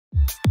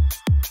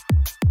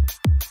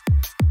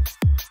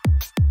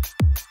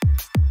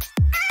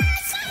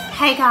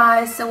Hey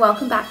guys, so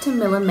welcome back to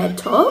Miller Med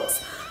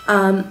Talks.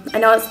 I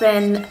know it's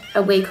been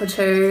a week or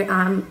two,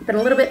 been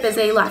a little bit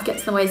busy, life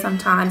gets in the way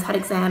sometimes, had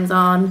exams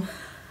on.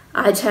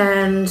 I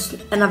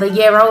turned another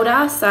year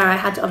older, so I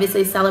had to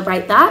obviously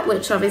celebrate that,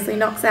 which obviously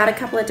knocks out a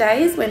couple of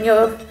days when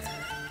you're,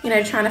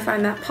 trying to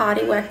find that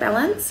party-work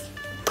balance.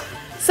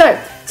 So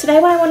today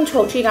what I want to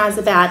talk to you guys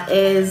about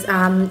is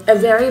a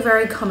very,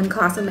 very common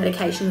class of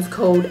medications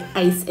called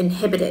ACE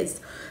inhibitors.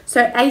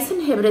 So ACE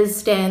inhibitors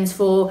stands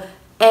for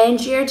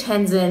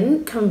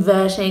angiotensin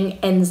converting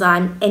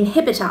enzyme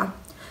inhibitor.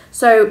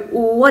 So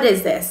what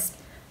is this?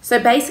 So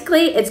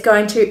basically it's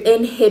going to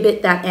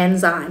inhibit that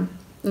enzyme,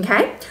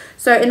 okay?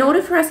 So in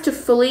order for us to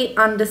fully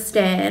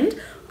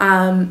understand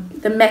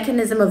the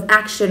mechanism of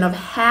action of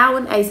how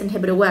an ACE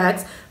inhibitor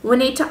works, we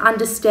need to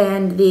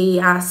understand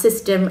the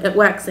system it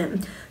works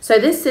in. So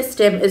this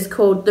system is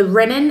called the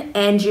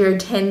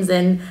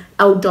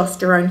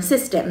renin-angiotensin-aldosterone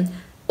system,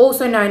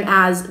 also known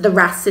as the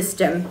RAAS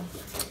system.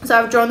 So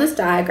I've drawn this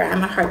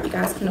diagram. I hope you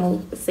guys can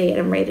all see it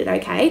and read it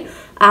okay.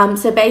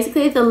 So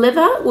basically the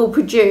liver will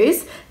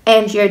produce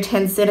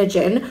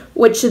angiotensinogen,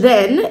 which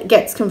then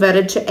gets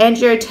converted to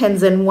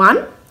angiotensin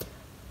 1,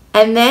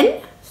 and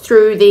then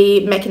through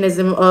the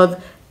mechanism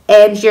of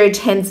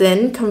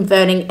angiotensin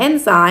converting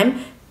enzyme,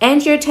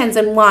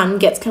 angiotensin 1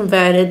 gets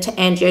converted to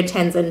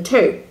angiotensin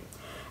 2.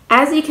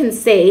 As you can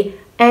see,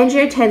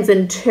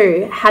 angiotensin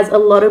 2 has a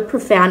lot of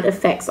profound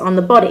effects on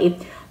the body,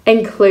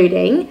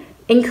 including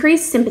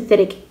increased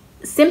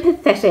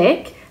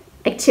sympathetic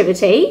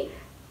activity,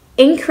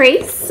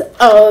 increase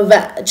of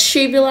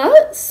tubular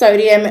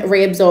sodium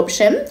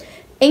reabsorption,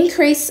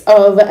 increase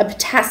of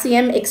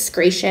potassium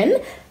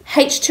excretion,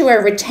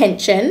 H2O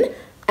retention,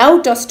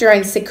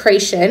 aldosterone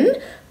secretion,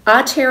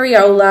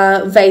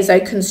 arteriolar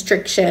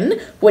vasoconstriction,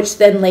 which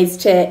then leads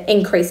to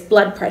increased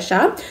blood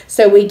pressure.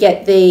 So we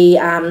get the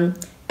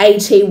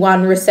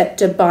AT1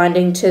 receptor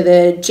binding to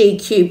the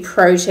GQ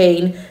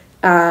protein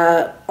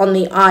on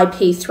the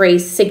IP3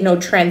 signal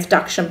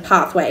transduction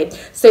pathway.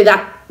 So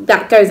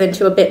that goes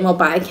into a bit more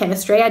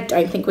biochemistry. I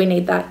don't think we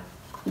need that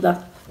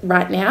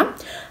right now.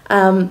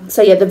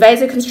 So yeah, the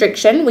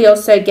vasoconstriction. We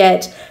also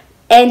get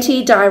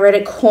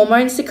antidiuretic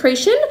hormone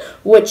secretion,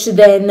 which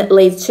then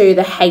leads to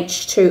the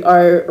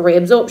H2O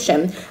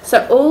reabsorption.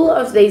 So all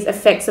of these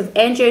effects of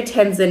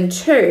angiotensin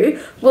 2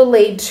 will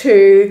lead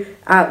to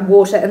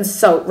water and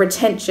salt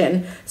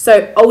retention.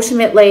 So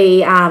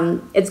ultimately,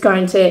 it's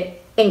going to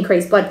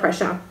increase blood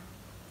pressure.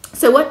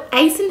 So what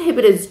ACE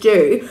inhibitors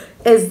do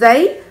is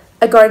they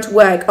are going to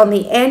work on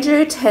the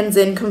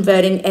angiotensin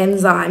converting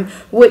enzyme,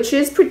 which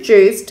is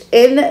produced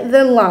in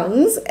the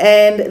lungs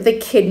and the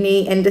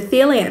kidney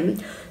endothelium.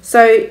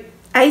 So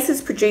ACE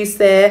is produced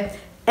there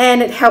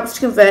and it helps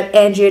to convert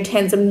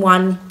angiotensin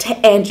 1 to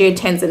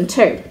angiotensin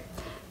 2.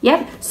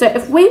 Yep. So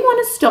if we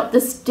want to stop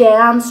this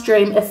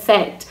downstream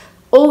effect,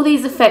 all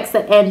these effects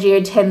that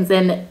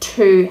angiotensin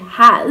 2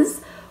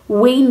 has,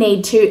 we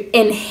need to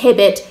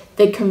inhibit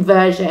the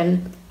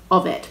conversion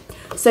of it.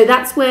 So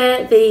that's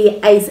where the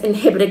ACE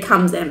inhibitor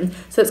comes in.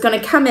 So it's going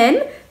to come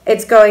in,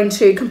 it's going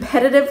to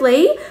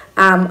competitively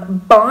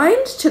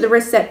bind to the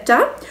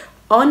receptor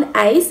on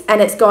ACE,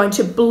 and it's going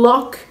to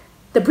block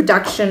the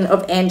production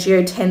of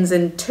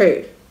angiotensin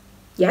 2.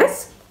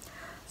 Yes?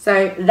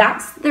 So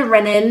that's the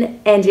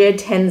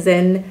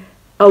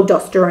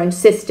renin-angiotensin-aldosterone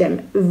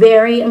system.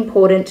 Very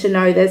important to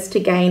know this to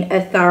gain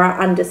a thorough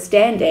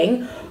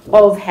understanding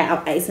of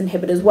how ACE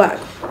inhibitors work.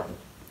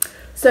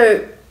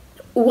 So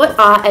what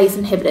are ACE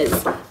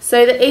inhibitors?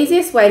 So the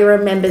easiest way to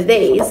remember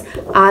these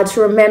are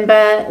to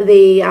remember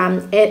they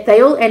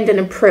all end in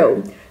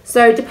april.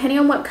 So depending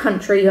on what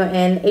country you're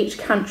in, each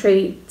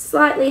country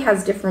slightly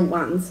has different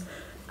ones.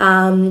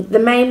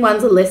 The main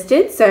ones are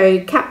listed, so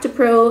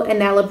captopril,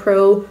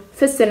 enalapril,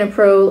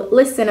 lisinopril,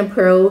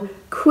 lisinopril,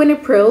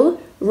 quinapril,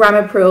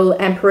 ramipril,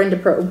 and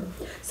perindopril.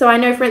 So I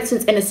know, for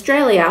instance, in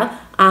Australia,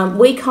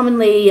 we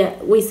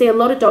see a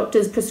lot of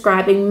doctors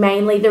prescribing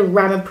mainly the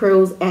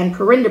ramiprils and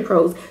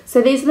perindoprils.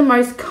 So these are the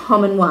most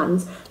common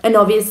ones, and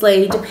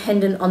obviously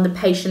dependent on the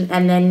patient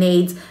and their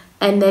needs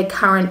and their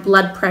current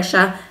blood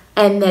pressure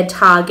and their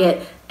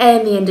target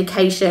and the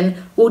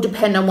indication will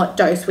depend on what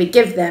dose we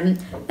give them,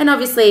 and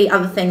obviously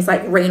other things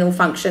like renal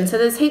function. So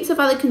there's heaps of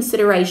other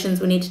considerations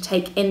we need to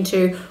take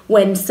into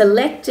when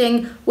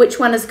selecting which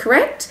one is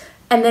correct,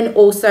 and then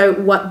also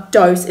what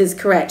dose is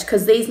correct,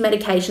 because these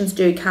medications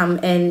do come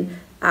in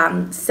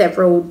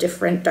several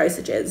different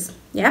dosages.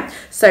 Yeah.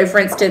 So for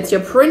instance,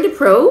 your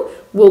perindopril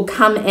will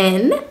come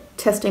in,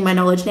 testing my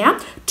knowledge now,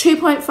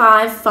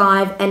 2.5,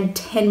 5, and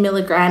 10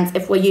 milligrams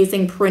if we're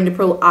using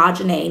perindopril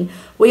arginine.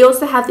 We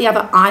also have the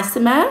other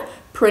isomer,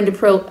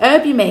 perindopril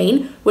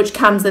erbutamine, which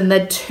comes in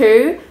the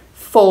 2,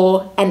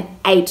 4, and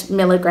 8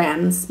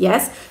 milligrams.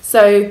 Yes.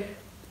 So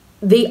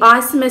the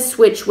isomer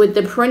switch with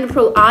the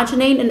perindopril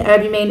arginine and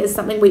erbutamine is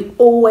something we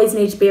always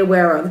need to be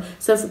aware of.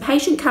 So if a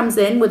patient comes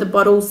in with a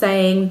bottle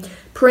saying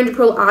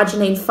perindopril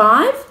arginine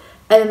 5,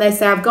 and then they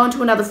say, I've gone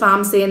to another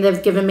pharmacy and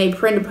they've given me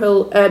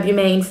perindopril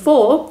erbutamine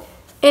 4,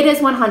 it is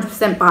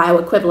 100%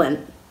 bioequivalent.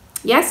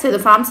 Yes, so the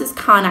pharmacist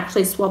can't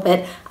actually swap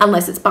it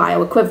unless it's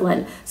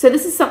bioequivalent. So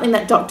this is something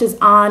that doctors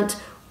aren't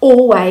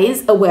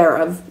always aware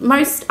of.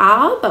 Most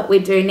are, but we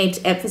do need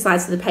to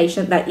emphasize to the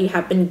patient that you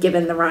have been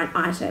given the right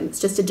item. It's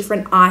just a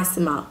different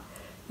isomer.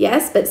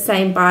 Yes, but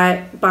same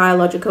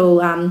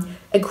biological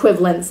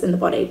equivalence in the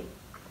body.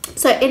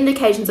 So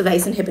indications of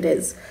ACE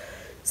inhibitors.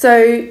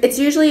 So it's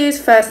usually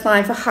used first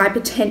line for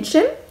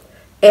hypertension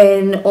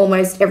in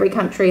almost every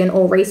country and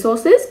all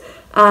resources.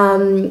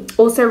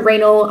 Also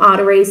renal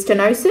artery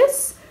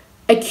stenosis,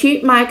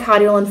 acute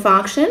myocardial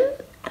infarction,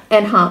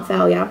 and heart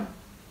failure.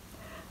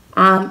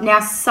 Now,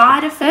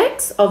 side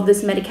effects of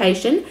this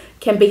medication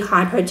can be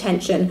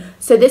hypotension.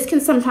 So this can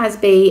sometimes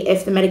be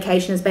if the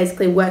medication is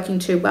basically working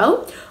too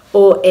well,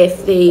 or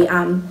if the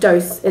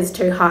dose is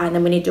too high and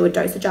then we need to do a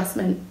dose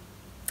adjustment.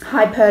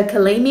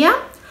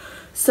 Hyperkalemia.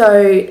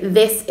 So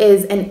this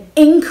is an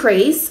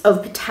increase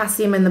of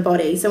potassium in the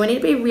body. So we need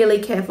to be really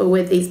careful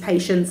with these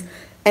patients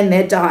and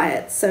their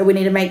diets. So we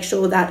need to make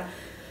sure that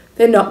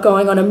they're not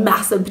going on a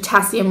massive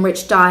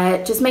potassium-rich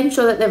diet, just making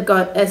sure that they've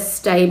got a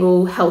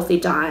stable, healthy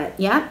diet,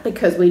 yeah?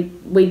 Because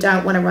we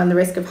don't want to run the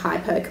risk of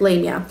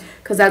hyperkalemia.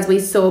 Because as we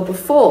saw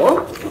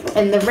before,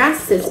 in the RAAS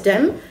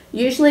system,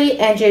 usually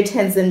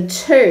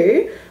angiotensin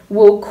II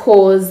will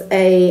cause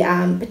a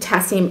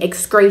potassium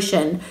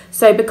excretion.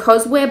 So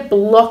because we're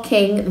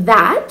blocking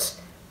that,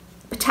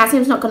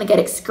 potassium's not going to get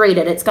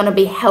excreted. It's going to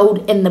be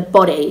held in the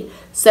body.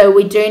 So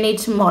we do need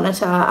to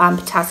monitor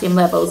potassium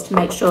levels to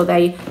make sure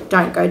they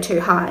don't go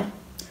too high.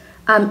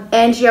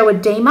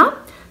 Angioedema.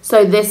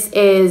 So this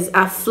is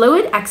a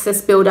fluid,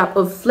 excess buildup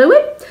of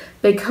fluid,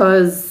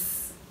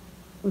 because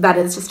that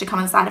is just a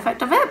common side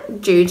effect of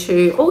it due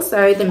to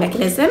also the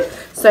mechanism.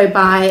 So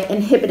by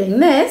inhibiting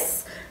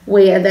this,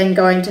 we are then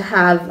going to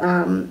have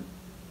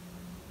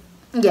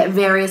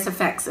various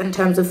effects in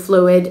terms of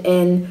fluid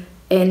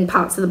in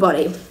parts of the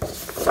body.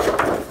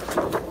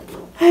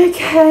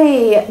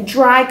 Okay,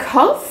 dry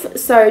cough.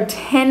 So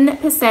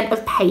 10%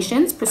 of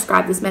patients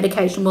prescribed this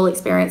medication will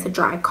experience a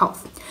dry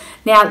cough.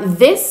 Now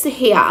this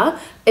here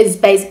is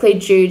basically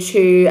due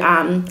to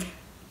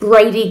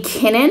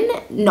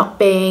bradykinin not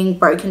being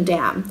broken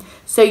down.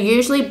 So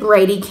usually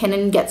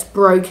bradykinin gets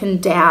broken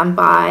down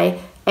by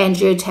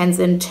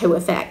angiotensin II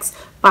effects.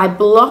 By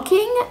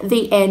blocking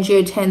the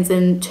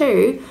angiotensin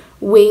II,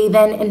 we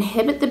then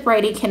inhibit the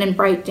bradykinin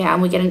breakdown.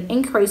 We get an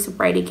increase of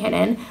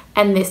bradykinin,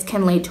 and this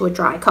can lead to a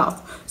dry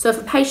cough. So if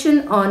a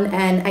patient on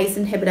an ACE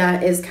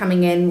inhibitor is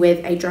coming in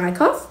with a dry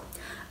cough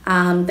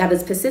that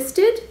has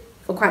persisted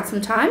for quite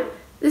some time,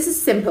 this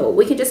is simple.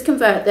 We can just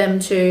convert them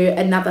to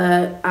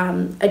another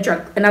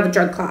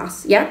drug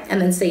class, yeah,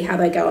 and then see how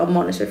they go and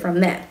monitor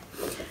from there.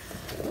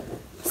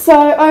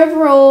 So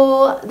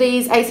overall,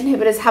 these ACE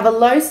inhibitors have a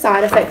low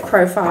side effect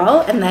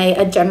profile and they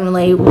are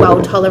generally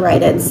well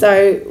tolerated.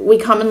 So we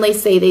commonly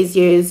see these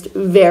used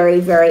very,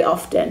 very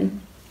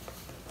often.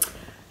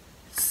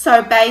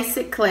 So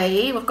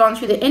basically, we've gone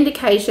through the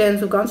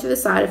indications, we've gone through the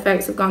side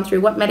effects, we've gone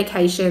through what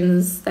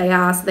medications they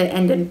are. So they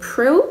end in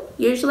PRIL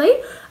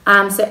usually.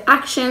 So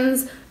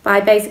actions by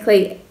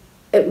basically,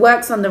 it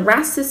works on the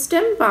RAAS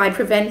system by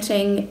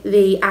preventing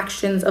the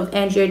actions of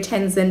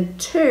angiotensin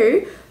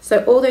II.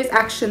 So all those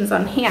actions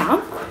on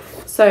here.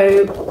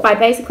 So by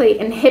basically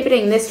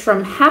inhibiting this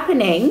from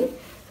happening,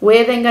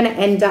 we're then going to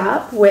end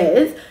up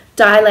with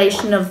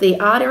dilation of the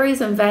arteries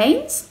and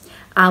veins,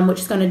 which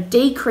is going to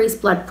decrease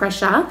blood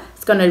pressure.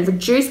 It's going to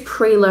reduce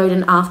preload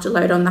and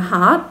afterload on the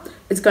heart.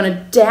 It's going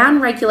to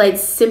downregulate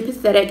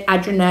sympathetic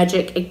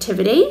adrenergic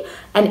activity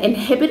and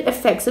inhibit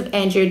effects of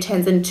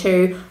angiotensin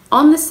II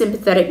on the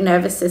sympathetic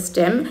nervous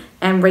system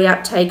and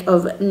reuptake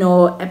of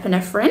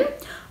norepinephrine.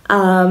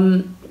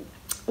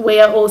 We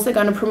are also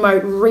going to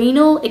promote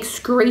renal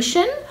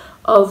excretion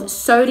of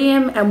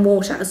sodium and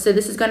water. So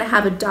this is going to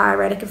have a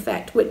diuretic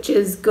effect, which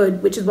is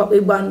good, which is what we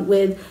want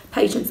with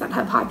patients that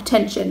have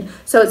hypertension.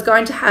 So it's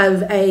going to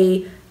have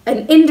an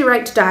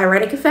indirect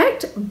diuretic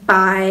effect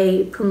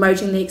by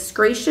promoting the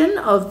excretion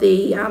of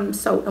the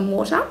salt and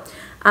water.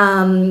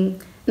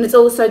 And it's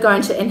also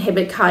going to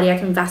inhibit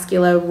cardiac and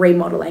vascular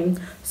remodeling.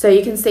 So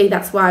you can see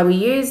that's why we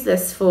use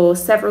this for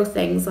several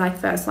things like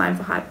first line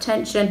for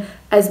hypertension,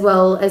 as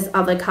well as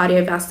other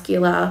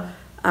cardiovascular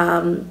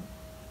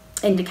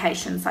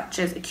indications such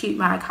as acute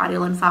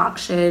myocardial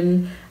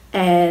infarction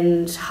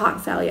and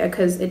heart failure,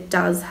 because it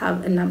does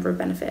have a number of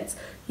benefits.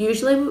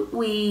 Usually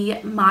we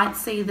might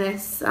see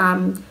this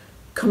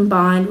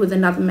combined with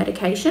another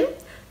medication.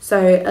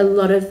 So a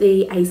lot of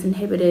the ACE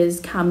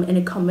inhibitors come in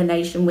a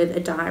combination with a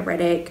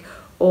diuretic,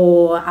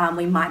 or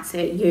we might see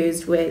it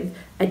used with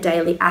a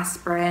daily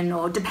aspirin,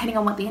 or depending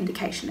on what the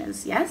indication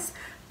is, yes.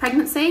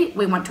 Pregnancy,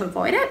 we want to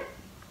avoid it.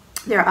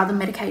 There are other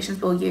medications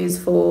we'll use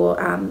for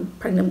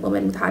pregnant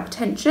women with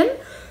hypertension.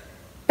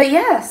 But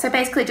yeah, so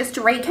basically just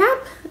to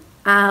recap,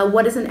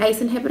 what is an ACE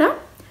inhibitor?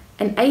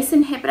 An ACE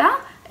inhibitor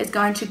is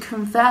going to an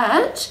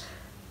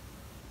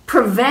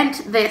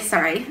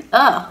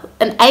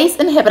ACE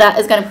inhibitor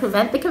is going to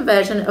prevent the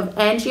conversion of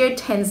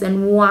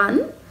angiotensin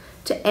I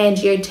to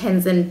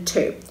angiotensin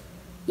II.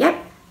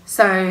 Yep,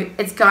 so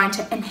it's going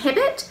to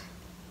inhibit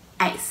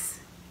ACE.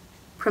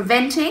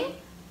 preventing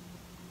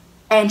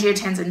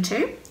angiotensin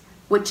 2,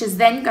 which is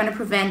then going to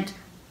prevent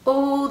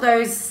all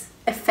those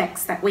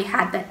effects that we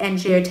had that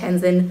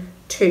angiotensin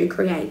 2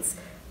 creates.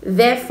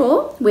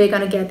 Therefore, we're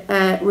going to get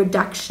a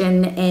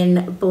reduction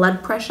in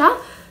blood pressure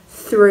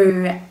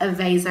through a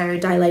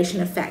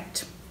vasodilation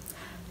effect.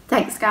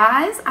 Thanks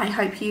guys, I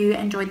hope you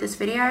enjoyed this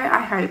video.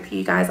 I hope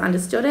you guys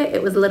understood it.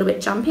 It was a little bit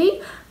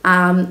jumpy.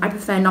 I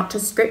prefer not to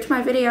script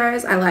my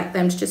videos. I like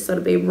them to just sort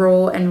of be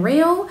raw and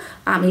real.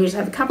 You just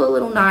have a couple of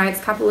little notes,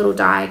 a couple of little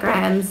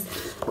diagrams.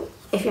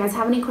 If you guys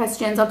have any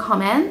questions or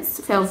comments,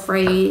 feel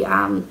free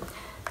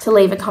to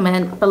leave a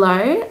comment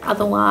below.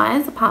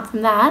 Otherwise, apart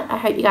from that, I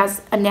hope you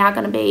guys are now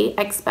going to be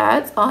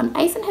experts on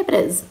ACE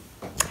inhibitors.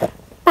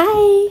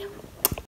 Bye!